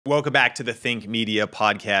Welcome back to the Think Media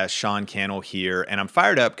podcast. Sean Cannell here, and I'm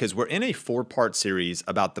fired up because we're in a 4-part series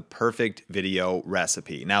about the perfect video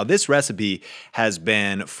recipe. Now, this recipe has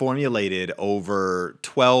been formulated over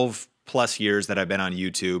 12 plus years that I've been on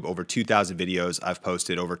YouTube, over 2,000 videos I've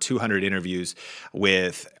posted, over 200 interviews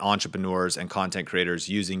with entrepreneurs and content creators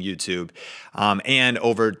using YouTube, and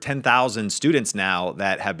over 10,000 students now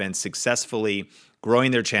that have been successfully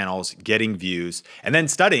growing their channels, getting views, and then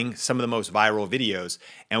studying some of the most viral videos.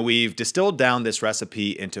 And we've distilled down this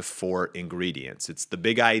recipe into 4 ingredients. It's the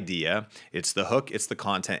big idea, it's the hook, it's the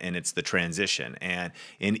content, and it's the transition. And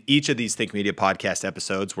in each of these Think Media podcast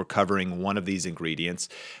episodes, we're covering one of these ingredients.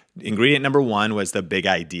 Ingredient number 1 was the big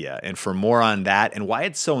idea. And for more on that and why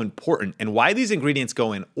it's so important and why these ingredients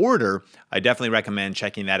go in order, I definitely recommend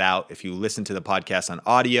checking that out. If you listen to the podcast on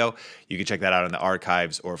audio, you can check that out in the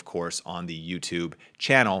archives or, of course, on the YouTube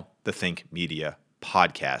channel, the Think Media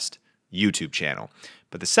Podcast YouTube channel.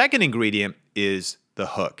 But the second ingredient is the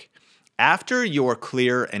hook. After you're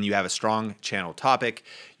clear and you have a strong channel topic,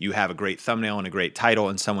 you have a great thumbnail and a great title,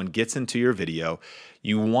 and someone gets into your video,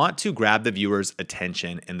 you want to grab the viewer's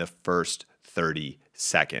attention in the first 30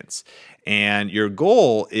 seconds. And your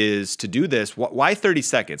goal is to do this. Why 30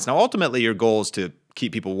 seconds? Now, ultimately, your goal is to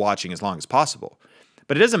keep people watching as long as possible.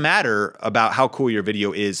 But it doesn't matter about how cool your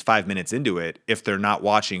video is 5 minutes into it if they're not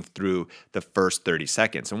watching through the first 30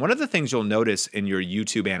 seconds. And one of the things you'll notice in your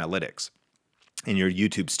YouTube analytics, in your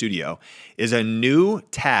YouTube studio, is a new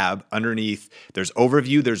tab underneath. There's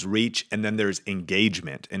overview, there's reach, and then there's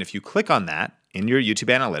engagement. And if you click on that in your YouTube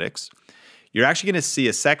analytics, you're actually going to see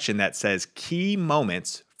a section that says key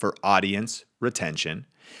moments for audience retention.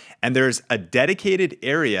 And there's a dedicated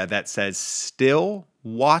area that says still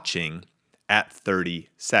watching at 30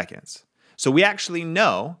 seconds. So we actually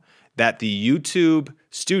know that the YouTube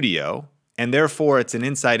studio, and therefore it's an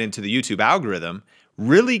insight into the YouTube algorithm,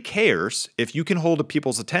 really cares if you can hold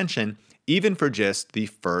people's attention even for just the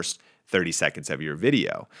first 30 seconds of your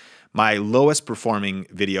video. My lowest performing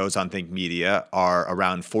videos on Think Media are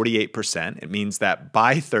around 48%. It means that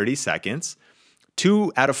by 30 seconds,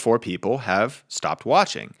 2 out of 4 people have stopped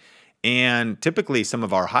watching. And typically some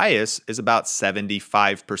of our highest is about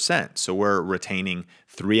 75%. So we're retaining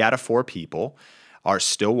 3 out of 4 people are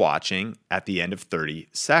still watching at the end of 30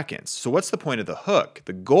 seconds. So what's the point of the hook?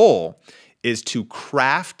 The goal is to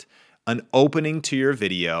craft an opening to your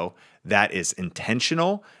video that is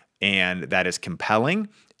intentional and that is compelling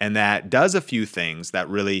and that does a few things that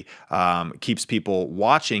really keeps people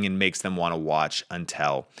watching and makes them want to watch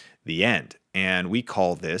until the end. And we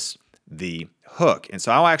call this the hook. And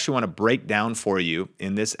so I actually want to break down for you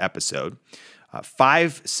in this episode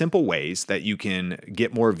 5 simple ways that you can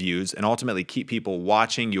get more views and ultimately keep people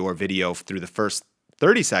watching your video through the first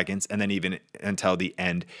 30 seconds and then even until the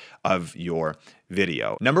end of your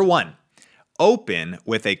video. Number 1, open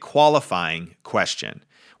with a qualifying question.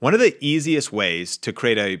 One of the easiest ways to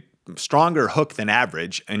create a stronger hook than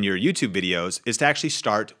average in your YouTube videos is to actually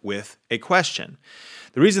start with a question.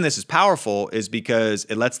 The reason this is powerful is because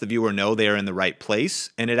it lets the viewer know they are in the right place,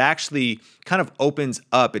 and it actually kind of opens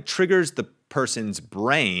up, it triggers the person's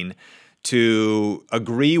brain to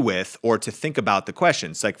agree with or to think about the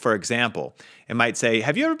questions. Like, for example, it might say,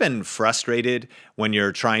 have you ever been frustrated when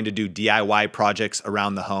you're trying to do DIY projects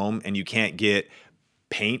around the home and you can't get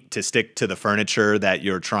paint to stick to the furniture that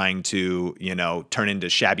you're trying to, turn into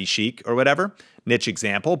shabby chic or whatever? Niche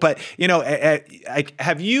example. But,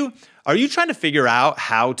 are you trying to figure out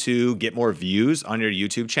how to get more views on your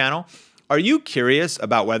YouTube channel? Are you curious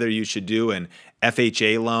about whether you should do an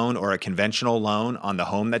FHA loan or a conventional loan on the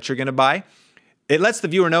home that you're going to buy? It lets the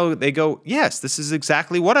viewer know, they go, yes, this is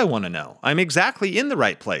exactly what I want to know. I'm exactly in the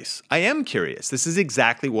right place. I am curious. This is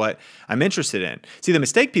exactly what I'm interested in. See, the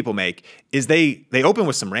mistake people make is they open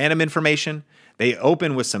with some random information. They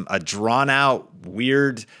open with a drawn out,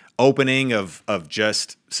 weird opening of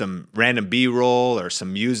just some random B-roll or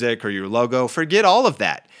some music or your logo. Forget all of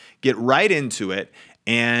that. Get right into it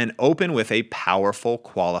and open with a powerful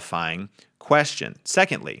qualifying question.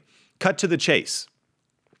 Secondly, cut to the chase.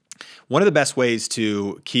 One of the best ways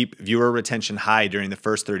to keep viewer retention high during the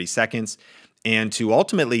first 30 seconds and to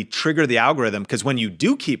ultimately trigger the algorithm, because when you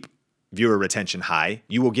do keep viewer retention high,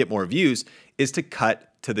 you will get more views, is to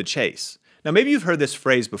cut to the chase. Now, maybe you've heard this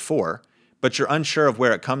phrase before, but you're unsure of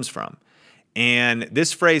where it comes from. And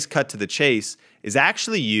this phrase, cut to the chase, is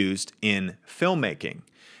actually used in filmmaking.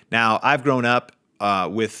 Now, I've grown up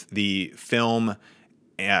with the film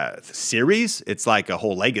series. It's like a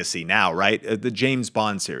whole legacy now, right? The James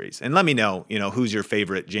Bond series. And let me know, who's your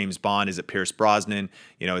favorite James Bond? Is it Pierce Brosnan?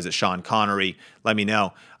 Is it Sean Connery? Let me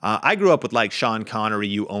know. I grew up with like Sean Connery,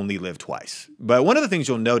 You Only Live Twice. But one of the things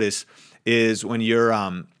you'll notice is when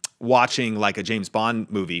you're watching like a James Bond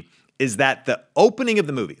movie is that the opening of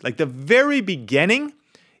the movie, like the very beginning,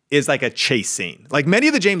 is like a chase scene. Like many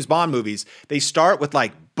of the James Bond movies, they start with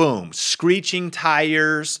like, boom, screeching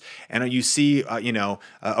tires, and you see,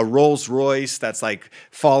 a Rolls Royce that's like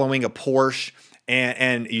following a Porsche,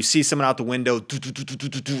 and you see someone out the window.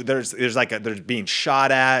 There's being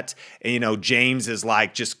shot at. And, James is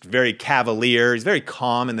like just very cavalier. He's very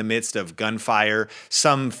calm in the midst of gunfire.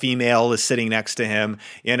 Some female is sitting next to him,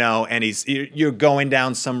 and you're going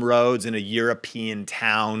down some roads in a European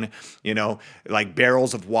town, like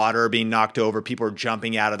barrels of water being knocked over. People are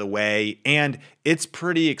jumping out of the way, and it's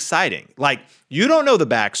pretty exciting. Like, you don't know the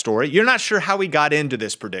backstory. You're not sure how he got into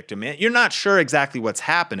this predicament. You're not sure exactly what's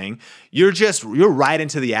happening. You're right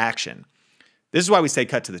into the action. This is why we say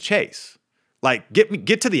cut to the chase. Like,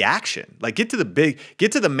 get to the action. Like, get to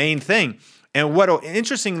the main thing. And what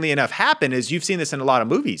interestingly enough happened is you've seen this in a lot of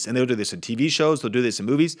movies, and they'll do this in TV shows. They'll do this in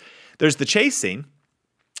movies. There's the chase scene,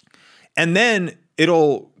 and then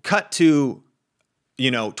it'll cut to,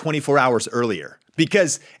 24 hours earlier.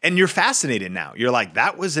 And you're fascinated now. You're like,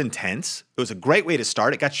 that was intense. It was a great way to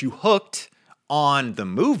start. It got you hooked on the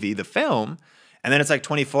movie, the film. And then it's like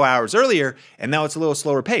 24 hours earlier, and now it's a little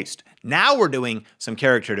slower paced. Now we're doing some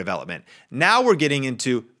character development. Now we're getting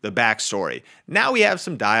into the backstory. Now we have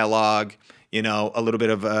some dialogue, a little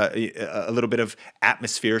bit of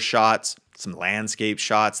atmosphere shots, some landscape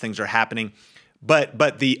shots. Things are happening.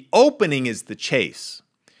 But the opening is the chase.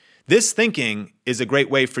 This thinking is a great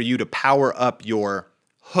way for you to power up your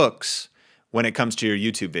hooks when it comes to your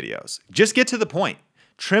YouTube videos. Just get to the point.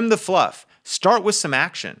 Trim the fluff. Start with some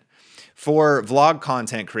action. For vlog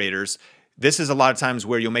content creators, this is a lot of times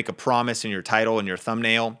where you'll make a promise in your title and your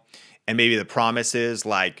thumbnail, and maybe the promise is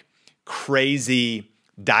like crazy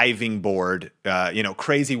diving board,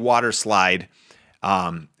 crazy water slide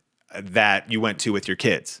that you went to with your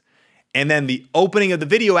kids. And then the opening of the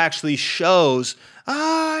video actually shows,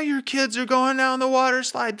 your kids are going down the water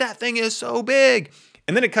slide. That thing is so big.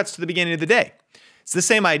 And then it cuts to the beginning of the day. It's the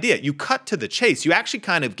same idea. You cut to the chase. You actually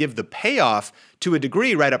kind of give the payoff to a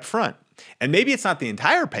degree right up front. And maybe it's not the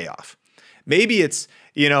entire payoff. Maybe it's,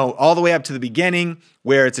 all the way up to the beginning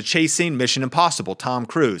where it's a chase scene, Mission Impossible, Tom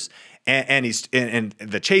Cruise. And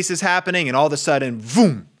the chase is happening, and all of a sudden,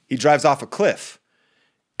 boom, he drives off a cliff.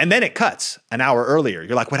 And then it cuts an hour earlier.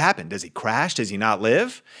 You're like, what happened? Does he crash? Does he not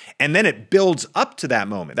live? And then it builds up to that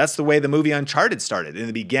moment. That's the way the movie Uncharted started. In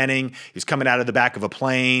the beginning, he's coming out of the back of a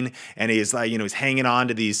plane, and he's like, he's hanging on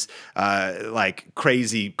to these like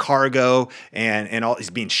crazy cargo, and he's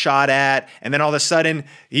being shot at. And then all of a sudden,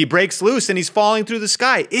 he breaks loose and he's falling through the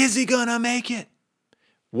sky. Is he gonna make it?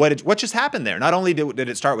 What just happened there? Not only did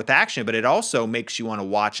it start with action, but it also makes you want to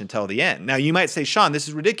watch until the end. Now, you might say, Sean, this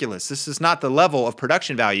is ridiculous. This is not the level of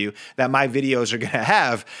production value that my videos are going to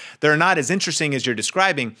have. They're not as interesting as you're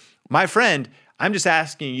describing. My friend, I'm just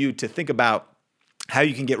asking you to think about how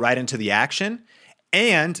you can get right into the action.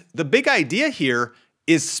 And the big idea here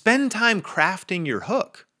is spend time crafting your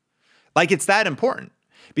hook. Like, it's that important.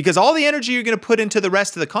 Because all the energy you're going to put into the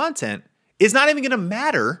rest of the content is not even going to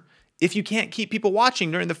matter if you can't keep people watching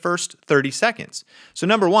during the first 30 seconds. So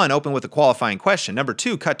number one, open with a qualifying question. Number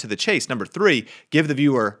two, cut to the chase. Number three, give the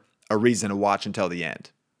viewer a reason to watch until the end.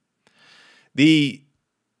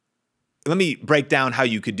 Let me break down how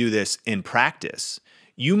you could do this in practice.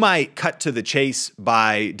 You might cut to the chase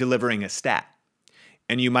by delivering a stat.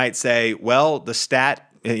 And you might say, well, the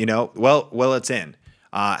stat, it's in.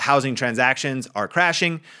 Housing transactions are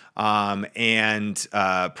crashing, and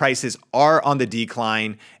prices are on the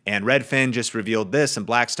decline, and Redfin just revealed this, and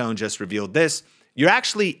Blackstone just revealed this. You're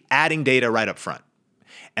actually adding data right up front.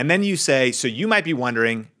 And then you say, so you might be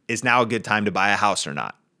wondering, is now a good time to buy a house or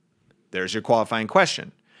not? There's your qualifying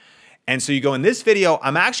question. And so you go, in this video,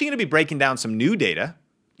 I'm actually going to be breaking down some new data.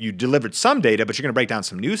 You delivered some data, but you're going to break down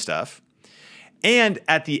some new stuff. And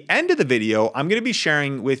at the end of the video, I'm going to be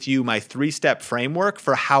sharing with you my 3-step framework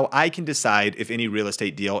for how I can decide if any real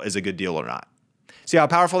estate deal is a good deal or not. See how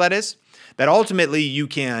powerful that is? That ultimately you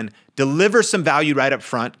can deliver some value right up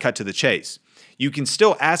front, cut to the chase. You can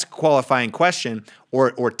still ask a qualifying question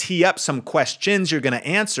or tee up some questions you're going to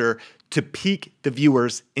answer to pique the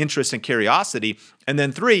viewer's interest and curiosity. And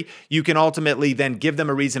then 3, you can ultimately then give them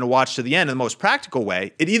a reason to watch to the end in the most practical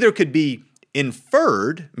way. It either could be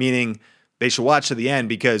inferred, meaning they should watch to the end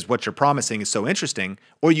because what you're promising is so interesting,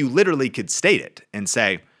 or you literally could state it and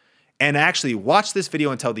say, and actually watch this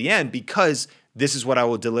video until the end, because this is what I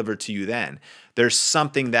will deliver to you then. There's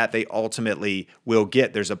something that they ultimately will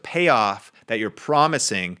get. There's a payoff that you're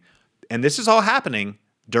promising, and this is all happening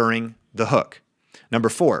during the hook. Number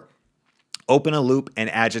 4, open a loop and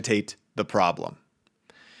agitate the problem.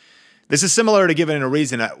 This is similar to giving a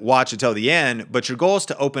reason to watch until the end, but your goal is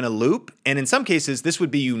to open a loop. And in some cases, this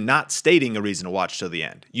would be you not stating a reason to watch till the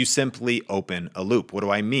end. You simply open a loop. What do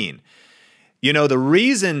I mean? You know, the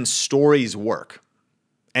reason stories work,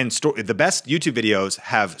 and the best YouTube videos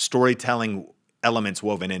have storytelling elements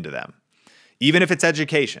woven into them. Even if it's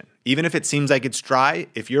education, even if it seems like it's dry,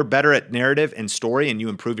 if you're better at narrative and story and you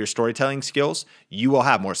improve your storytelling skills, you will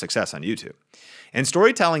have more success on YouTube. And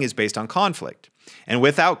storytelling is based on conflict. And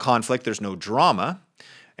without conflict, there's no drama.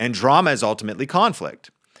 And drama is ultimately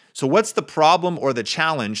conflict. So what's the problem or the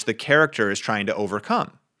challenge the character is trying to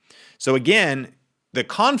overcome? So again, the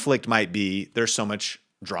conflict might be there's so much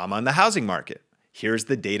drama in the housing market. Here's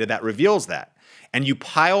the data that reveals that. And you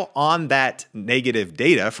pile on that negative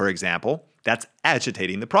data, for example, that's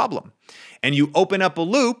agitating the problem. And you open up a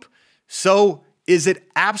loop. So is it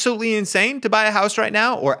absolutely insane to buy a house right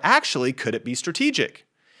now? Or actually, could it be strategic?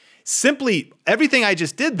 Simply, everything I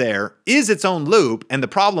just did there is its own loop, and the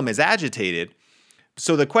problem is agitated.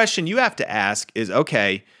 So the question you have to ask is,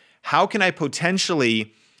 okay, how can I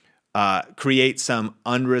potentially create some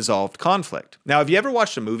unresolved conflict? Now, have you ever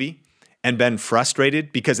watched a movie and been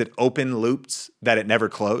frustrated because it opened loops that it never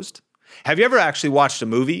closed? Have you ever actually watched a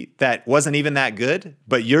movie that wasn't even that good,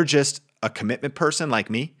 but you're just a commitment person like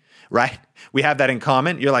me, right? We have that in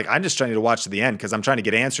common. You're like, I'm just trying to watch to the end because I'm trying to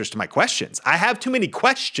get answers to my questions. I have too many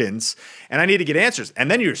questions and I need to get answers.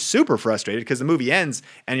 And then you're super frustrated because the movie ends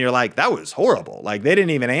and you're like, that was horrible. Like, they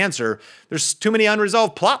didn't even answer. There's too many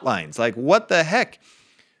unresolved plot lines. Like, what the heck?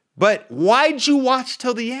 But why'd you watch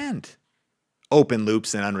till the end? Open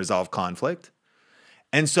loops and unresolved conflict.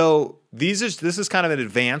 And so this is kind of an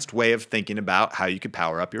advanced way of thinking about how you could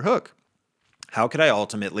power up your hook. How could I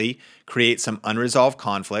ultimately create some unresolved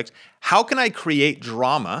conflict? How can I create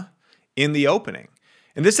drama in the opening?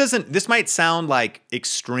 And this might sound like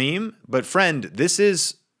extreme, but friend, this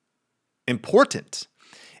is important.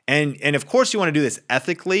 And of course you want to do this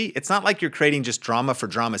ethically. It's not like you're creating just drama for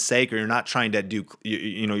drama's sake, or you're not trying to do,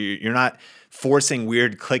 you're not forcing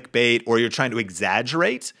weird clickbait, or you're trying to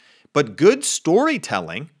exaggerate. But good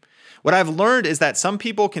storytelling, what I've learned is that some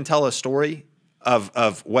people can tell a story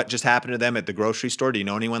of what just happened to them at the grocery store. Do you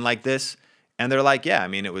know anyone like this? And they're like, yeah, I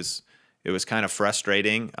mean, it was kind of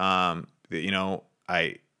frustrating.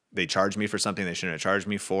 They charged me for something they shouldn't have charged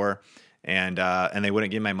me for. And they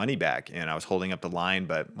wouldn't give my money back. And I was holding up the line,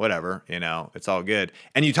 but whatever, it's all good.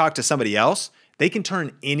 And you talk to somebody else, they can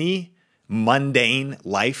turn any mundane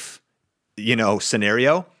life,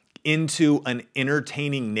 scenario into an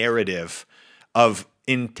entertaining narrative of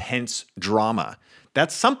intense drama.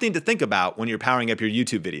 That's something to think about when you're powering up your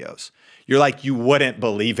YouTube videos. You're like, you wouldn't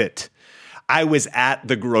believe it. I was at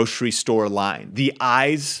the grocery store line. The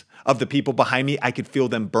eyes of the people behind me, I could feel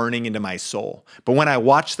them burning into my soul. But when I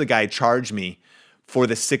watched the guy charge me for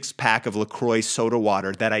the 6-pack of LaCroix soda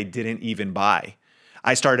water that I didn't even buy,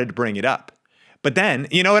 I started to bring it up. But then,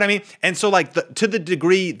 you know what I mean? And so to the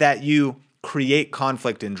degree that you create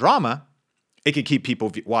conflict and drama, it could keep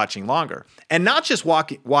people watching longer. And not just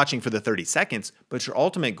watching for the 30 seconds, but your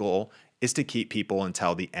ultimate goal is to keep people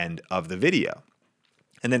until the end of the video.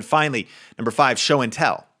 And then finally, number 5, show and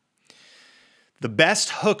tell. The best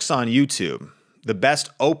hooks on YouTube, the best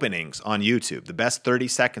openings on YouTube, the best 30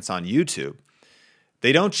 seconds on YouTube,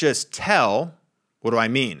 they don't just tell. What do I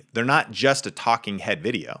mean? They're not just a talking head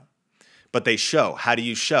video, but they show. How do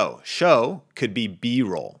you show? Show could be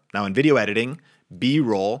B-roll. Now in video editing,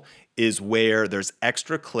 B-roll is where there's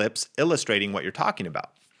extra clips illustrating what you're talking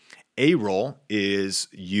about. A-roll is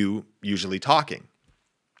you usually talking.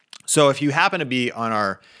 So if you happen to be on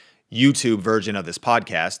our YouTube version of this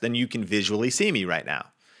podcast, then you can visually see me right now.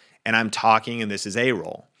 And I'm talking, and this is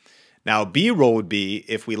A-roll. Now, B-roll would be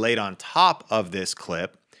if we laid on top of this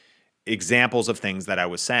clip examples of things that I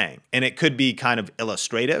was saying. And it could be kind of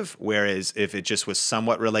illustrative, whereas if it just was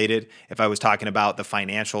somewhat related, if I was talking about the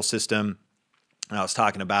financial system, and I was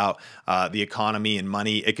talking about the economy and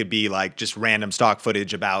money, it could be like just random stock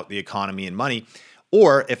footage about the economy and money.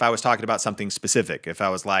 Or if I was talking about something specific, if I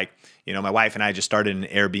was like, my wife and I just started an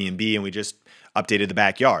Airbnb and we just updated the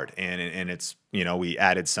backyard, and it's, we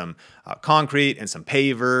added some concrete and some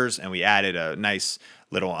pavers, and we added a nice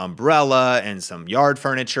little umbrella and some yard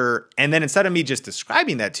furniture. And then instead of me just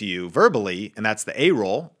describing that to you verbally, and that's the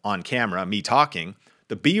A-roll on camera, me talking,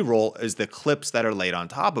 the B-roll is the clips that are laid on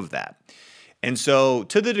top of that. And so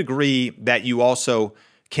to the degree that you also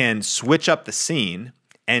can switch up the scene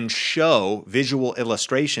and show visual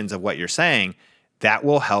illustrations of what you're saying, that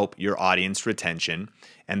will help your audience retention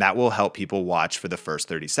and that will help people watch for the first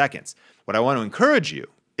 30 seconds. What I want to encourage you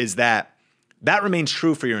is that remains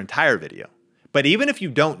true for your entire video. But even if you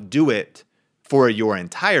don't do it for your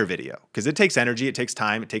entire video, because it takes energy, it takes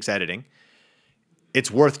time, it takes editing, it's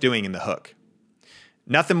worth doing in the hook.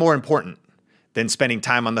 Nothing more important than spending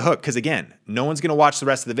time on the hook. Because again, no one's going to watch the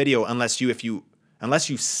rest of the video unless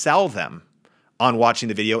you sell them on watching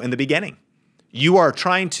the video in the beginning. You are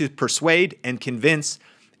trying to persuade and convince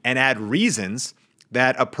and add reasons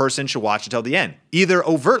that a person should watch until the end, either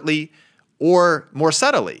overtly or more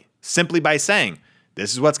subtly, simply by saying,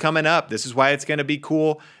 this is what's coming up. This is why it's going to be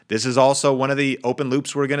cool. This is also one of the open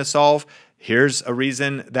loops we're going to solve. Here's a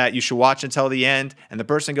reason that you should watch until the end. And the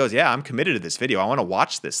person goes, yeah, I'm committed to this video. I want to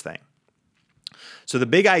watch this thing. So the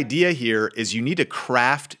big idea here is you need to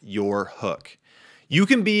craft your hook. You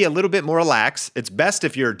can be a little bit more relaxed. It's best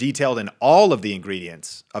if you're detailed in all of the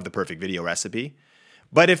ingredients of the perfect video recipe.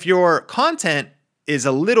 But if your content is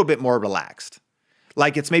a little bit more relaxed,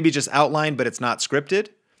 like it's maybe just outlined, but it's not scripted,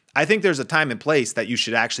 I think there's a time and place that you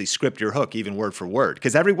should actually script your hook, even word for word,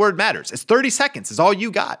 because every word matters. It's 30 seconds is all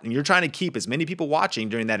you got, and you're trying to keep as many people watching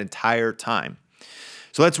during that entire time.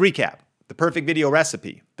 So let's recap. The perfect video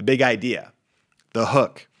recipe, the big idea, the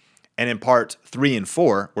hook, and in part 3 and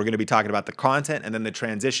 4, we're going to be talking about the content and then the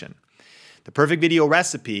transition. The perfect video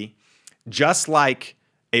recipe, just like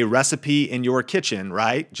a recipe in your kitchen,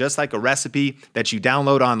 right? Just like a recipe that you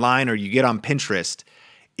download online or you get on Pinterest,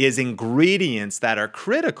 is ingredients that are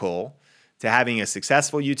critical to having a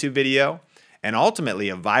successful YouTube video and ultimately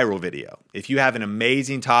a viral video. If you have an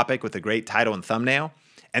amazing topic with a great title and thumbnail,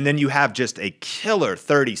 and then you have just a killer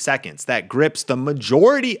 30 seconds that grips the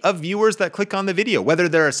majority of viewers that click on the video, whether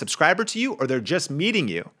they're a subscriber to you or they're just meeting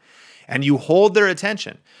you, and you hold their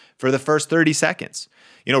attention for the first 30 seconds.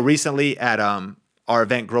 You know, recently at our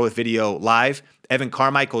event, Grow with Video Live, Evan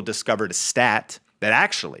Carmichael discovered a stat that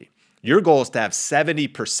actually your goal is to have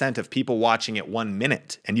 70% of people watching at 1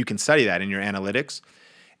 minute, and you can study that in your analytics.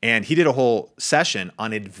 And he did a whole session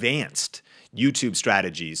on advanced YouTube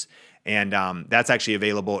strategies, and that's actually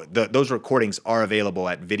available. Those recordings are available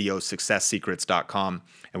at videosuccesssecrets.com,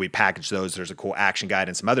 and we package those. There's a cool action guide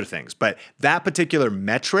and some other things. But that particular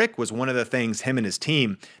metric was one of the things him and his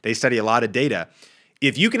team, they study a lot of data.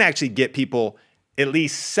 If you can actually get people, at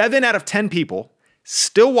least 7 out of 10 people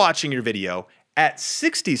still watching your video at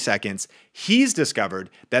 60 seconds, he's discovered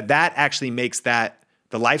that that actually makes that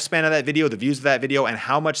the lifespan of that video, the views of that video, and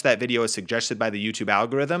how much that video is suggested by the YouTube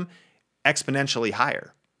algorithm exponentially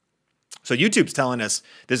higher. So YouTube's telling us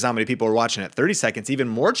this is how many people are watching at 30 seconds. Even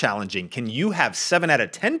more challenging, can you have 7 out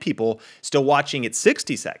of 10 people still watching at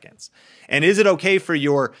 60 seconds? And is it okay for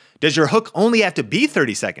does your hook only have to be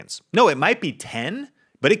 30 seconds? No, it might be 10,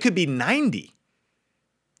 but it could be 90.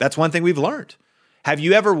 That's one thing we've learned. Have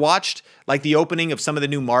you ever watched like the opening of some of the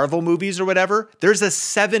new Marvel movies or whatever? There's a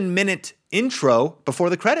 7-minute intro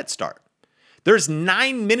before the credits start. There's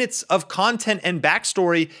 9 minutes of content and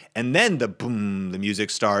backstory, and then the boom, the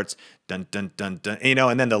music starts, dun, dun, dun, dun,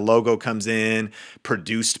 and then the logo comes in,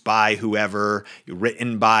 produced by whoever,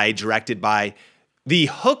 written by, directed by. The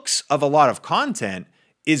hooks of a lot of content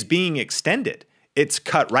is being extended. It's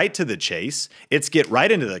cut right to the chase. It's get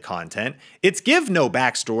right into the content. It's give no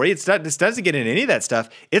backstory. This doesn't get into any of that stuff.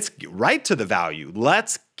 It's right to the value.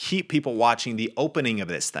 Let's keep people watching the opening of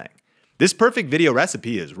this thing. This perfect video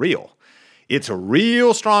recipe is real. It's a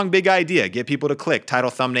real strong, big idea. Get people to click title,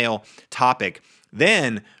 thumbnail, topic,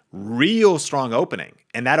 then real strong opening.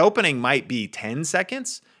 And that opening might be 10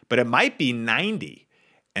 seconds, but it might be 90.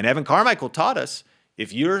 And Evan Carmichael taught us,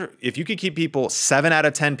 if you could keep people, 7 out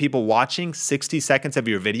of 10 people watching 60 seconds of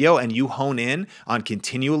your video, and you hone in on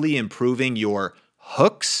continually improving your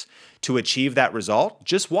hooks to achieve that result,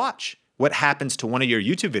 just watch what happens to one of your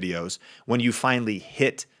YouTube videos when you finally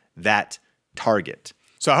hit that target.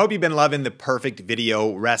 So I hope you've been loving the perfect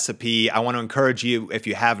video recipe. I want to encourage you, if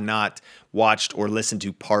you have not watched or listened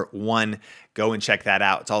to part 1, go and check that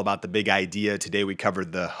out. It's all about the big idea. Today we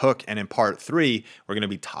covered the hook, and in part 3, we're going to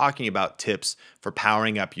be talking about tips for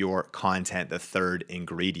powering up your content, the third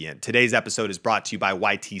ingredient. Today's episode is brought to you by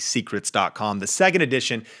ytsecrets.com. The second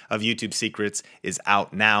edition of YouTube Secrets is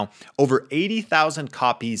out now. Over 80,000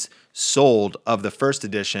 copies sold of the first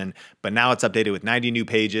edition, but now it's updated with 90 new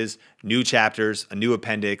pages, new chapters, a new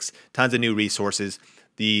appendix, tons of new resources.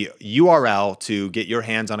 The URL to get your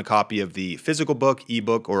hands on a copy of the physical book,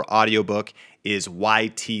 ebook, or audiobook is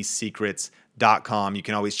ytsecrets.com. You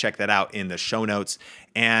can always check that out in the show notes.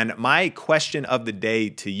 And my question of the day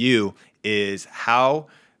to you is, how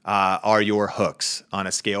are your hooks on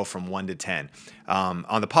a scale from 1 to 10?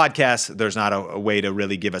 On the podcast, there's not a way to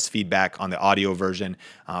really give us feedback on the audio version,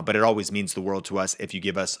 but it always means the world to us if you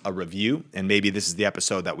give us a review. And maybe this is the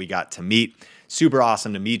episode that we got to meet. Super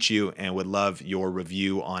awesome to meet you, and would love your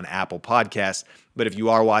review on Apple Podcasts. But if you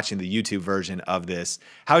are watching the YouTube version of this,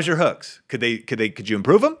 how's your hooks? Could you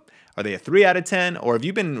improve them? Are they a 3 out of 10? Or have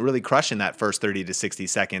you been really crushing that first 30 to 60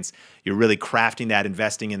 seconds? You're really crafting that,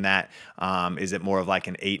 investing in that. Is it more of like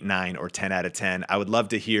an 8, 9, or 10 out of 10? I would love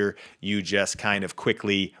to hear you just kind of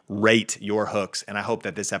quickly rate your hooks. And I hope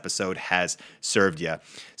that this episode has served you.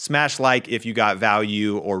 Smash like if you got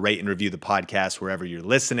value, or rate and review the podcast wherever you're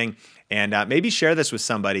listening. And maybe share this with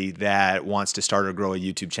somebody that wants to start or grow a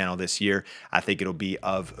YouTube channel this year. I think it'll be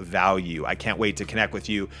of value. I can't wait to connect with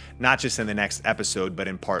you, not just in the next episode, but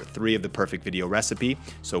in part 3 of the Perfect Video Recipe.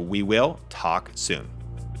 So we will talk soon.